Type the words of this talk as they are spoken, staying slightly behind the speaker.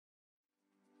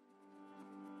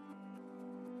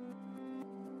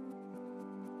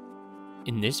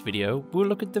In this video, we'll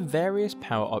look at the various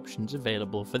power options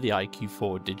available for the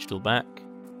IQ4 digital back.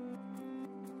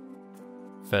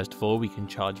 First of all, we can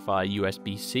charge via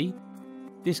USB-C.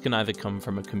 This can either come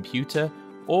from a computer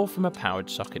or from a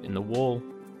powered socket in the wall.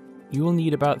 You will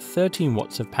need about 13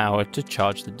 watts of power to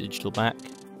charge the digital back.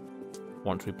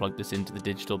 Once we plug this into the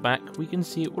digital back, we can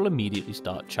see it will immediately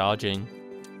start charging.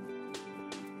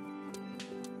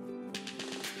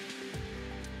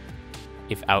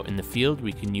 If out in the field,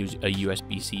 we can use a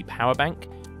USB-C power bank.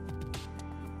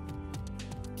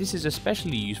 This is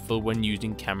especially useful when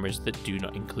using cameras that do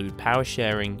not include power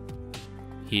sharing.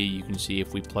 Here you can see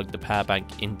if we plug the power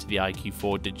bank into the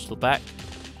IQ4 digital back,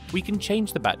 we can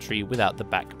change the battery without the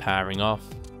back powering off.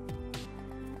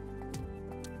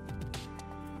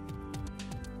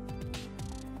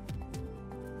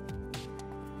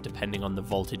 Depending on the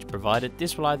voltage provided,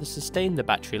 this will either sustain the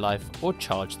battery life or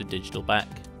charge the digital back.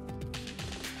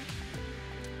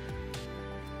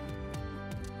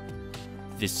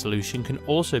 This solution can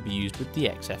also be used with the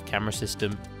XF camera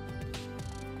system.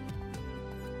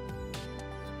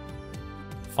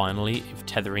 Finally, if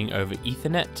tethering over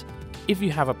Ethernet, if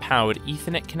you have a powered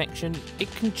Ethernet connection,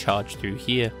 it can charge through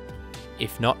here.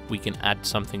 If not, we can add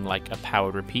something like a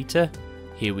powered repeater.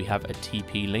 Here we have a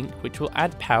TP-Link which will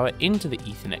add power into the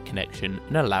Ethernet connection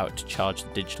and allow it to charge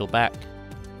the digital back.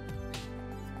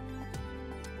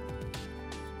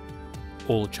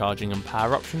 All charging and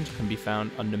power options can be found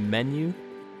under Menu,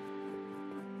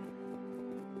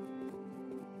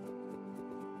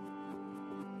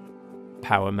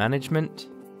 Power Management,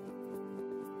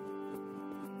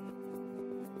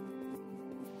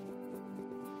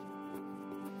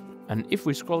 and if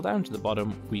we scroll down to the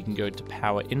bottom, we can go to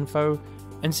Power Info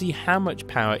and see how much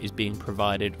power is being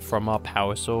provided from our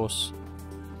power source.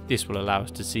 This will allow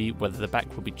us to see whether the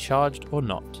back will be charged or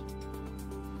not.